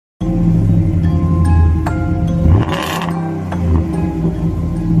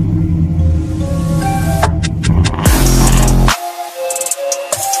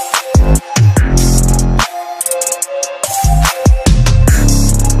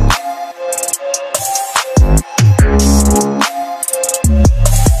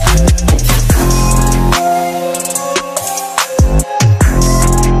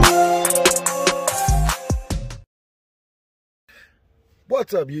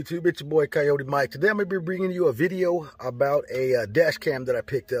What's up, YouTube? It's your boy Coyote Mike. Today I'm going to be bringing you a video about a dash cam that I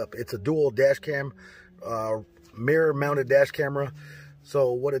picked up. It's a dual dash cam, mirror mounted dash camera.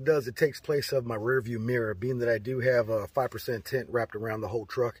 So what it does, it takes place of my rear view mirror. Being that I do have a 5% tint wrapped around the whole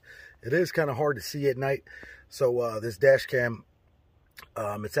truck, it is kind of hard to see at night. So this dash cam,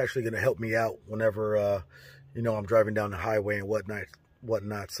 it's actually going to help me out whenever you know, I'm driving down the highway and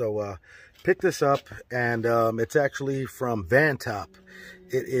whatnot. So pick this up, and it's actually from Vantop.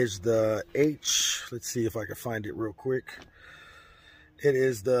 It is the let's see if I can find it real quick. It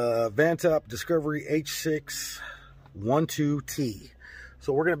is the Vantop Discovery H612T.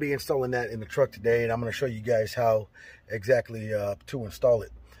 So we're going to be installing that in the truck today, and I'm going to show you guys how exactly to install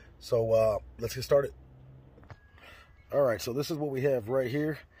it. So let's get started. All right, so this is what we have right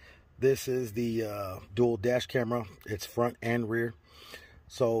here. This is the dual dash camera. It's front and rear.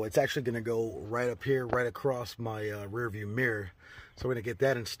 So it's actually going to go right up here, right across my rear view mirror. So we're going to get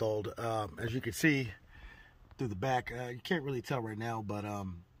that installed. As you can see through the back, you can't really tell right now, but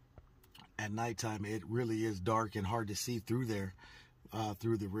at nighttime it really is dark and hard to see through there,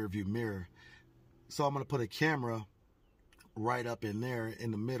 through the rear view mirror. So I'm going to put a camera right up in there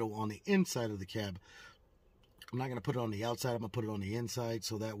in the middle on the inside of the cab. I'm not going to put it on the outside. I'm going to put it on the inside,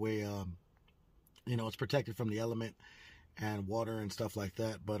 so that way, you know, it's protected from the element and water and stuff like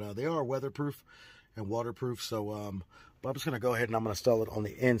that. But they are weatherproof and waterproof. So but I'm just going to go ahead and I'm going to install it on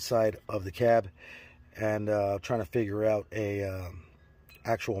the inside of the cab, and trying to figure out a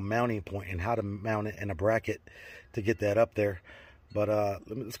actual mounting point and how to mount it in a bracket to get that up there. But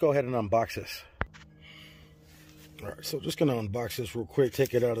let's go ahead and unbox this. All right, so just going to unbox this real quick,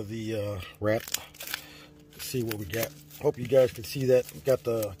 take it out of the wrap. See what we got. Hope you guys can see that. Got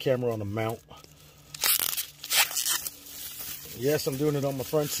the camera on the mount. Yes, I'm doing it on my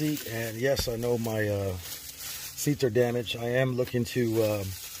front seat, and yes, I know my seats are damaged. I am looking to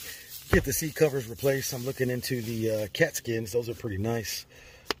get the seat covers replaced. I'm looking into the cat skins. Those are pretty nice,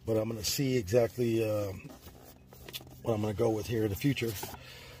 but I'm going to see exactly what I'm going to go with here in the future.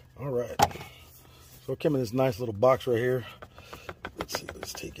 All right, so it came in this nice little box right here. Let's see,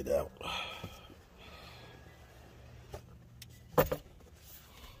 let's take it out.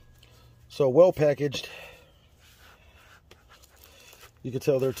 So well packaged. You can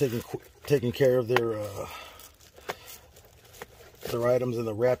tell they're taking care of their items, and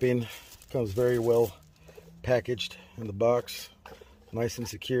the wrapping comes very well packaged in the box, nice and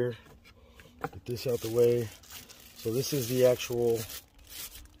secure. Get this out the way. So this is the actual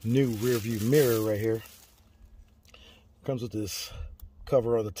new rear view mirror right here. Comes with this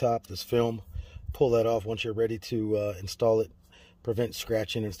cover on the top, this film. Pull that off once you're ready to install it. Prevent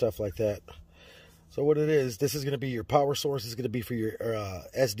scratching and stuff like that. So what it is, this is going to be your power source. This is going to be for your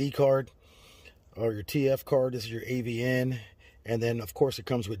SD card or your TF card. This is your AVN, and then of course it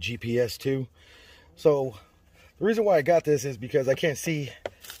comes with GPS too. So the reason why I got this is because I can't see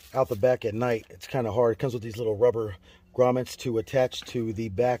out the back at night. It's kind of hard. It comes with these little rubber grommets to attach to the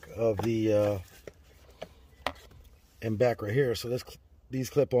back of the and back right here. So these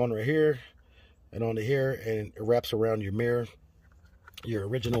clip on right here and onto here, and it wraps around your mirror, your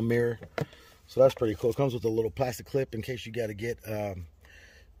original mirror. So that's pretty cool. It comes with a little plastic clip in case you got to get you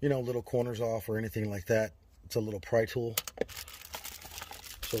know, little corners off or anything like that. It's a little pry tool.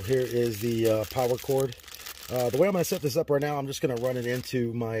 So here is the power cord. The way I'm going to set this up right now, I'm just going to run it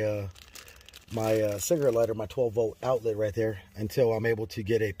into my my cigarette lighter, my 12-volt outlet right there, until I'm able to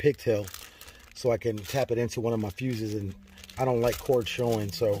get a pigtail so I can tap it into one of my fuses. And I don't like cord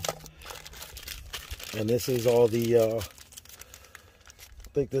showing, so. And this is all the I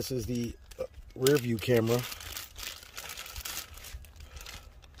think this is the rear view camera.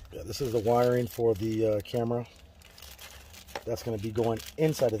 Yeah, this is the wiring for the camera. That's going to be going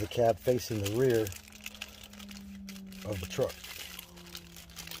inside of the cab, facing the rear of the truck.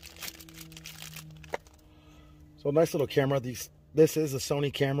 So nice little camera. This is a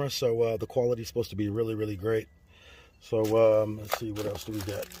Sony camera, so the quality is supposed to be really, really great. So let's see, what else do we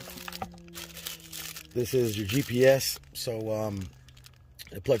got? This is your GPS. So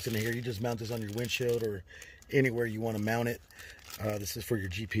it plugs into here. You just mount this on your windshield or anywhere you want to mount it. This is for your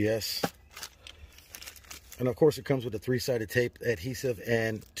GPS. And of course it comes with a 3-sided tape adhesive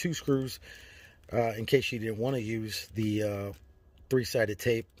and 2 screws. In case you didn't want to use the 3-sided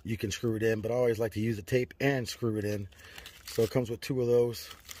tape, you can screw it in. But I always like to use the tape and screw it in. So it comes with 2 of those.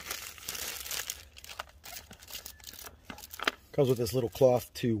 Comes with this little cloth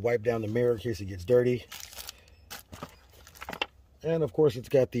to wipe down the mirror in case it gets dirty. And of course it's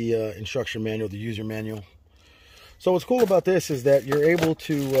got the instruction manual, the user manual. So what's cool about this is that you're able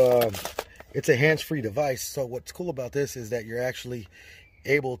to, it's a hands-free device. So what's cool about this is that you're actually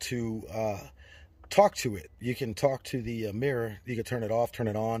able to talk to it. You can talk to the mirror. You can turn it off, turn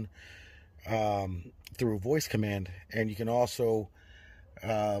it on through a voice command, and you can also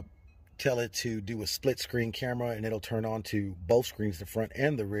tell it to do a split screen camera, and it'll turn on to both screens, the front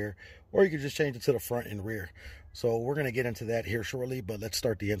and the rear, or you can just change it to the front and rear. So we're going to get into that here shortly, but let's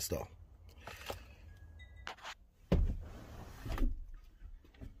start the install.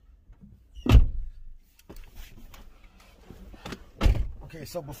 Okay,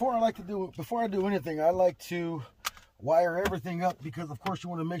 so before I do anything, I like to wire everything up, because of course you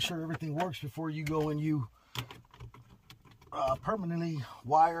want to make sure everything works before you go and you permanently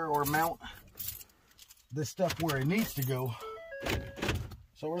wire or mount this stuff where it needs to go.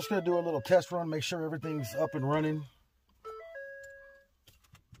 So we're just going to do a little test run, make sure everything's up and running.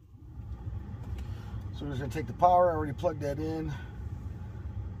 So we're just going to take the power. I already plugged that in.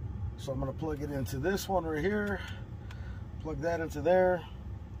 So I'm going to plug it into this one right here. Plug that into there.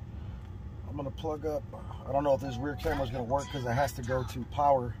 I'm going to plug up, I don't know if this rear camera is going to work because it has to go to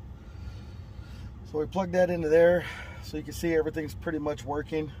power. So we plug that into there, so you can see everything's pretty much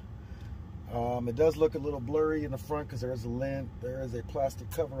working. It does look a little blurry in the front because there is a plastic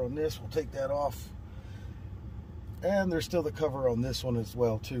cover on this. We'll take that off. And there's still the cover on this one as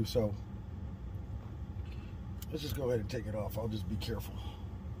well too. So let's just go ahead and take it off. I'll just be careful.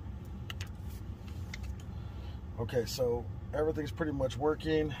 Okay, so everything's pretty much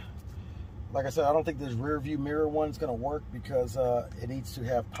working. Like I said, I don't think this rear view mirror one's going to work because it needs to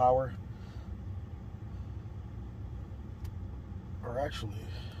have power. Or actually,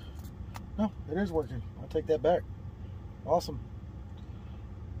 no, it is working. I'll take that back. Awesome.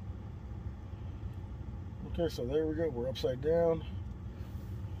 Okay, so there we go. We're upside down.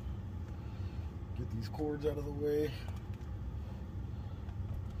 Get these cords out of the way.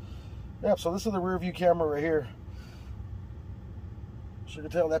 Yeah, so this is the rear view camera right here. So you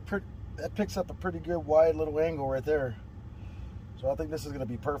can tell that picks up a pretty good wide little angle right there. So I think this is going to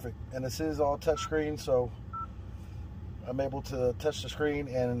be perfect. And this is all touchscreen, so I'm able to touch the screen,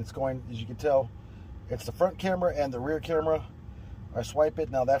 and it's going, as you can tell, it's the front camera and the rear camera. I swipe it,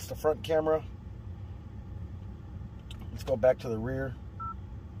 now that's the front camera. Let's go back to the rear.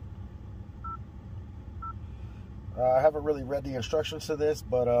 I haven't really read the instructions to this,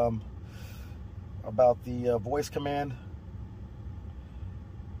 but about the voice command.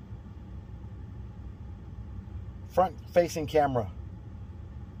 Front facing camera.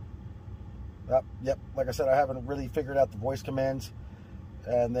 Yep, like I said, I haven't really figured out the voice commands.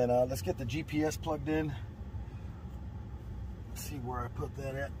 And then let's get the GPS plugged in. Let's see where I put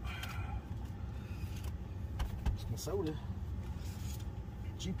that at. Some soda.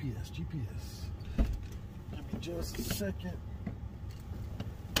 GPS. Give me just a second.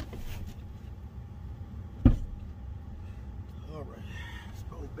 All right, it's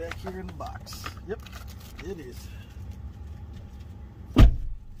probably back here in the box. Yep, it is.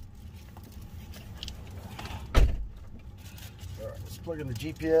 Plug in the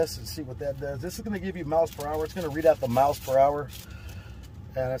GPS and see what that does. This is going to give you miles per hour. It's going to read out the miles per hour,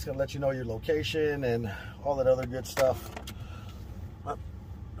 and it's going to let you know your location and all that other good stuff.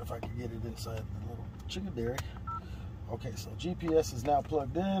 If I can get it inside the little chicken dairy. Okay, so GPS is now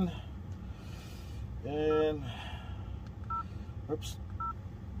plugged in, and oops,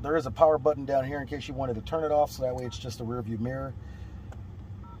 there is a power button down here in case you wanted to turn it off, so that way it's just a rear view mirror.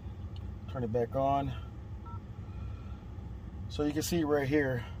 Turn it back on. So you can see right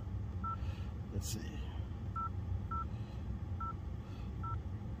here, let's see,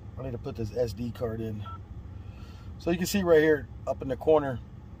 I need to put this SD card in. So you can see right here up in the corner,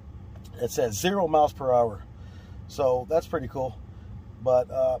 it says 0 miles per hour. So that's pretty cool. But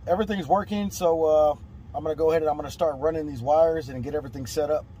everything's working, so I'm going to go ahead and I'm going to start running these wires and get everything set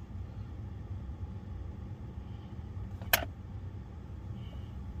up.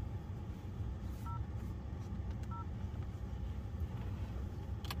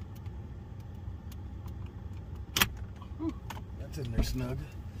 That's in there snug.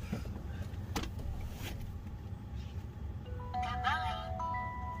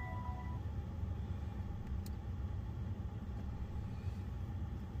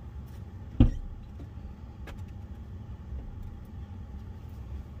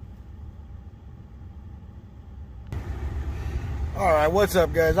 All right, what's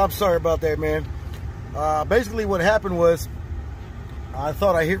up, guys? I'm sorry about that, man. Basically what happened was I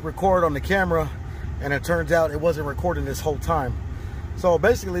thought I hit record on the camera, and it turns out it wasn't recording this whole time. So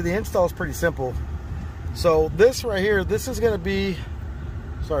basically the install is pretty simple. So this right here, this is going to be,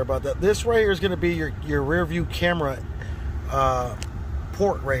 sorry about that, this right here is going to be your rear view camera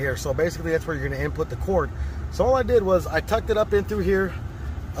port right here. So basically that's where you're going to input the cord. So all I did was I tucked it up in through here,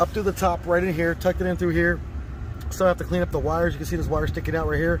 up through the top, right in here, tucked it in through here. Still have to clean up the wires. You can see this wire sticking out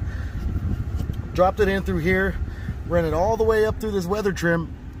right here. Dropped it in through here, ran it all the way up through this weather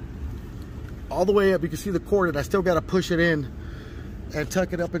trim, all the way up. You can see the cord, and I still got to push it in and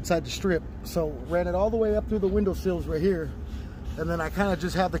tuck it up inside the strip. So ran it all the way up through the window sills right here, and then I kind of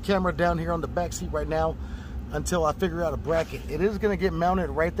just have the camera down here on the back seat right now until I figure out a bracket. It is going to get mounted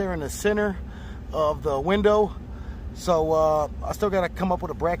right there in the center of the window, so I still got to come up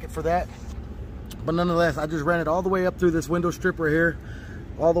with a bracket for that. But nonetheless, I just ran it all the way up through this window strip right here,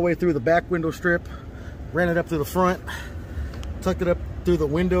 all the way through the back window strip, ran it up to the front, tucked it up through the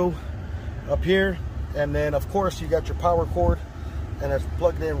window up here, and then of course you got your power cord, and it's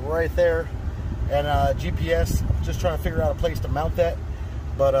plugged in right there, and GPS. Just trying to figure out a place to mount that.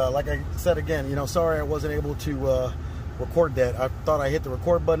 But like I said again, you know, sorry I wasn't able to record that. I thought I hit the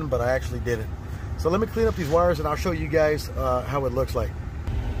record button, but I actually didn't. So let me clean up these wires and I'll show you guys how it looks like.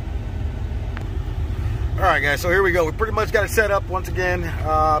 All right, guys, so here we go. We pretty much got it set up once again.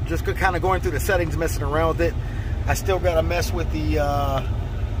 Just kind of going through the settings, messing around with it. I still got to mess with the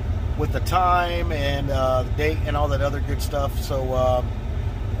time and the date and all that other good stuff. So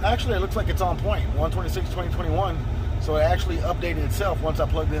actually, it looks like it's on point. 1/26/2021. So it actually updated itself once I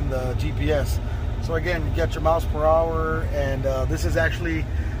plugged in the GPS. So again, you got your miles per hour, and this is actually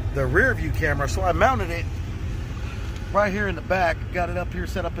the rear view camera. So I mounted it right here in the back, got it up here,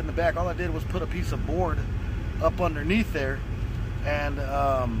 set up in the back. All I did was put a piece of board up underneath there and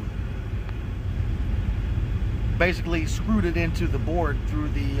basically screwed it into the board through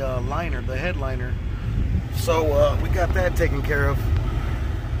the liner, the headliner. So we got that taken care of.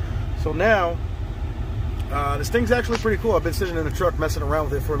 So now this thing's actually pretty cool. I've been sitting in the truck messing around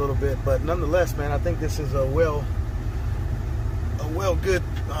with it for a little bit, but nonetheless, man, I think this is a good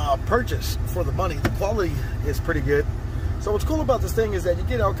purchase for the money. The quality is pretty good. So what's cool about this thing is that you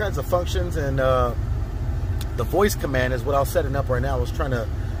get all kinds of functions, and the voice command is what I was setting up right now. I was trying to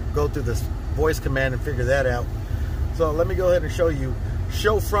go through this voice command and figure that out. So let me go ahead and show you.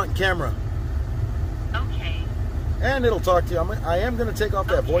 Show front camera. Okay. And it'll talk to you. I am going to take off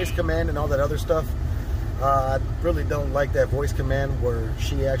that voice command and all that other stuff. I really don't like that voice command where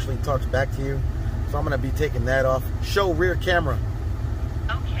she actually talks back to you. So I'm going to be taking that off. Show rear camera.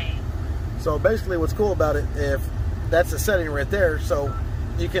 Okay. So basically what's cool about it, if that's a setting right there, so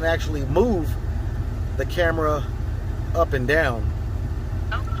you can actually move the camera up and down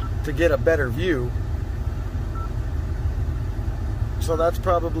to get a better view. So that's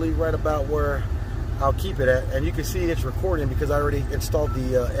probably right about where I'll keep it at. And you can see it's recording because I already installed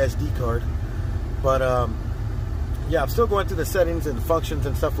the SD card. But yeah, I'm still going through the settings and the functions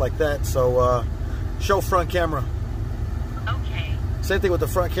and stuff like that. So show front camera. Okay. Same thing with the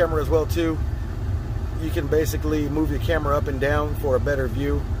front camera as well too. You can basically move your camera up and down for a better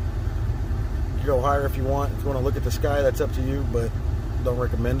view. You go higher if you want. If you want to look at the sky, that's up to you, but don't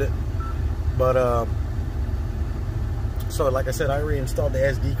recommend it. But so like I said, I already installed the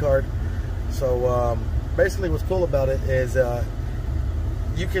SD card. So basically what's cool about it is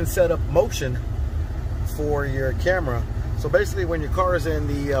you can set up motion for your camera. So basically when your car is in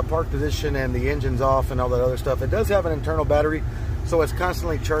the park position and the engine's off and all that other stuff, it does have an internal battery, so it's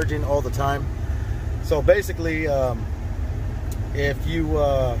constantly charging all the time. So basically if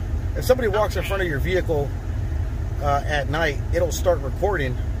somebody walks in front of your vehicle at night, it'll start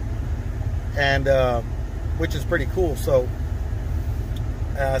recording, and which is pretty cool. So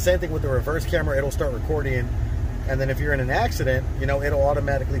same thing with the reverse camera, it'll start recording, and then if you're in an accident, you know, it'll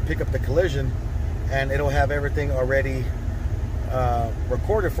automatically pick up the collision and it'll have everything already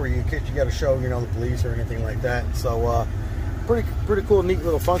recorded for you in case you got to show, you know, the police or anything like that. So pretty cool, neat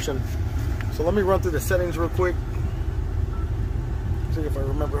little function. So let me run through the settings real quick, see if I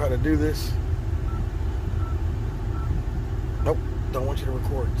remember how to do this. Nope, don't want you to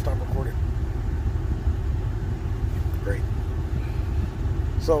record. Stop recording. Great.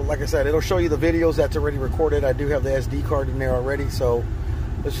 So like I said, it'll show you the videos that's already recorded. I do have the SD card in there already. So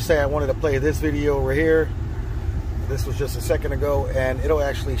let's just say I wanted to play this video over here. This was just a second ago, and it'll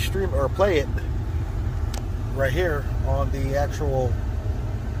actually stream or play it right here on the actual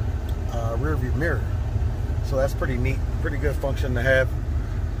rear view mirror. So that's pretty neat, pretty good function to have.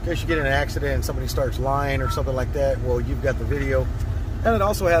 In case you get in an accident and somebody starts lying or something like that, well, you've got the video. And it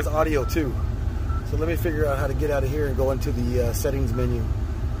also has audio too. So let me figure out how to get out of here and go into the settings menu.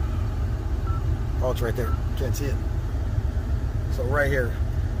 Oh, it's right there. Can't see it. So right here.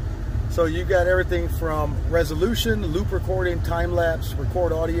 So you got everything from resolution, loop recording, time lapse,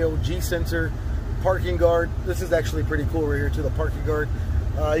 record audio, G sensor, parking guard. This is actually pretty cool right here too, the parking guard.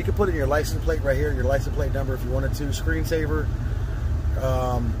 You can put in your license plate right here, your license plate number if you wanted to. Screensaver.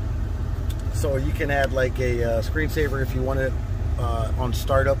 So you can add like a screensaver if you want it on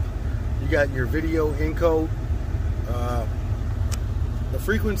startup. You got your video encode. The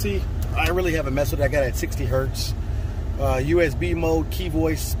frequency, I really haven't messed with it. I got it at 60 hertz. USB mode, key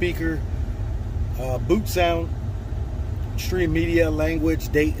voice, speaker, boot sound, stream media,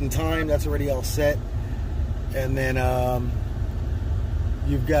 language, date and time. That's already all set. And then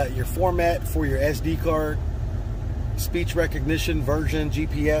you've got your format for your SD card, speech recognition, version,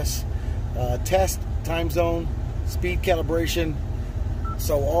 GPS, test, time zone, speed calibration.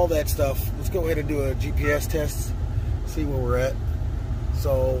 So all that stuff. Let's go ahead and do a GPS test, see where we're at.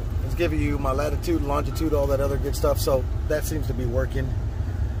 So it's giving you my latitude, longitude, all that other good stuff. So that seems to be working.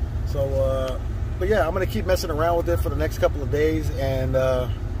 So, but yeah, I'm going to keep messing around with it for the next couple of days and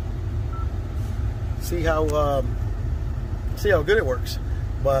see how good it works.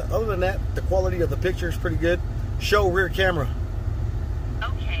 But other than that, the quality of the picture is pretty good. Show rear camera.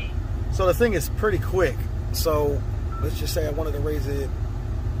 Okay. So the thing is pretty quick. So let's just say I wanted to raise it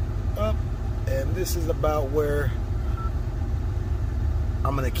up, and this is about where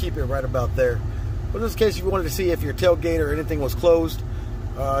I'm going to keep it right about there. But in this case, if you wanted to see if your tailgate or anything was closed,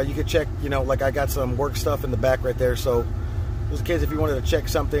 you could check, you know, like I got some work stuff in the back right there. So just in case if you wanted to check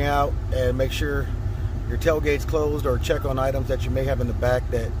something out and make sure your tailgate's closed, or check on items that you may have in the back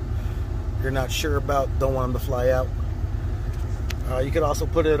that you're not sure about, don't want them to fly out. You could also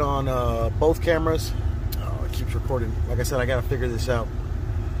put it on both cameras. Oh, it keeps recording. Like I said, I got to figure this out.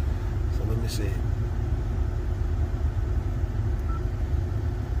 So let me see.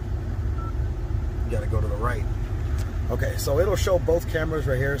 Got to go to the right. Okay, so it'll show both cameras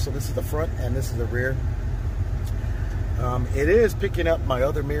right here. So this is the front and this is the rear. It is picking up my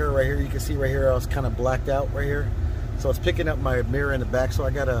other mirror right here. You can see right here I was kind of blacked out right here. So it's picking up my mirror in the back, so I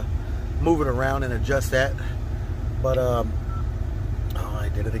got to move it around and adjust that. But oh, I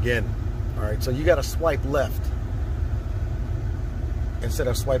did it again. All right, so you got to swipe left instead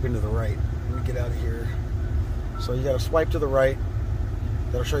of swiping to the right. Let me get out of here. So you got to swipe to the right.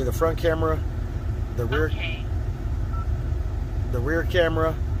 That'll show you the front camera, the rear, Okay. the rear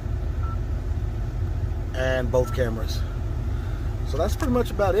camera, and both cameras. So that's pretty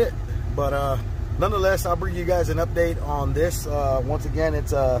much about it. But nonetheless, I'll bring you guys an update on this. Once again,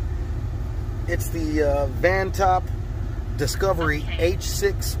 it's the Vantop Discovery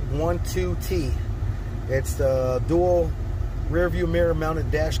H612T. It's the dual rear view mirror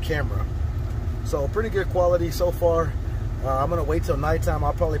mounted dash camera. So pretty good quality so far. I'm gonna wait till nighttime.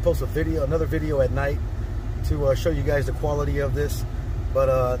 I'll probably post another video at night to show you guys the quality of this.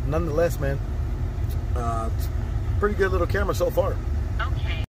 But nonetheless, man, it's a pretty good little camera so far.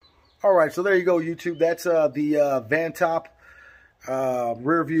 Okay. All right, so there you go, YouTube. That's the Vantop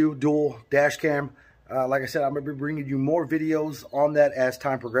rear view dual dash cam. Like I said, I'm going to be bringing you more videos on that as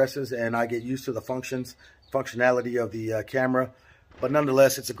time progresses and I get used to the functionality of the camera. But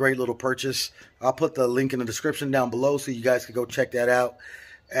nonetheless, it's a great little purchase. I'll put the link in the description down below so you guys can go check that out.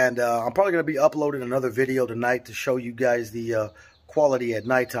 And I'm probably going to be uploading another video tonight to show you guys the quality at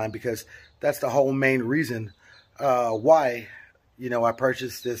nighttime, because that's the whole main reason why, you know, I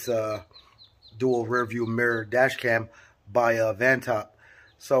purchased this dual rear view mirror dash cam by Vantop.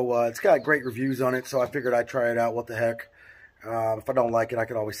 So it's got great reviews on it, so I figured I'd try it out. What the heck? If I don't like it, I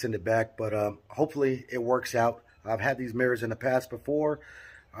can always send it back. But hopefully it works out. I've had these mirrors in the past before.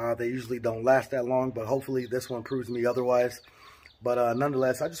 They usually don't last that long, but hopefully this one proves me otherwise. But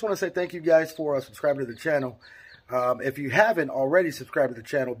nonetheless, I just want to say thank you guys for subscribing to the channel. If you haven't already subscribed to the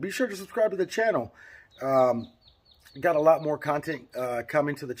channel, be sure to subscribe to the channel. Got a lot more content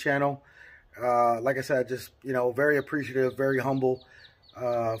coming to the channel. Like I said, just, you know, very appreciative, very humble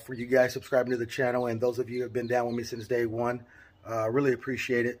for you guys subscribing to the channel, and those of you who have been down with me since day one. Really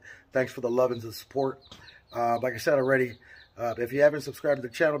appreciate it. Thanks for the love and the support. Like I said already, if you haven't subscribed to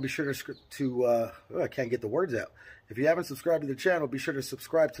the channel, be sure to I can't get the words out. If you haven't subscribed to the channel, be sure to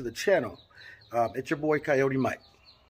subscribe to the channel. It's your boy Coyote Mike.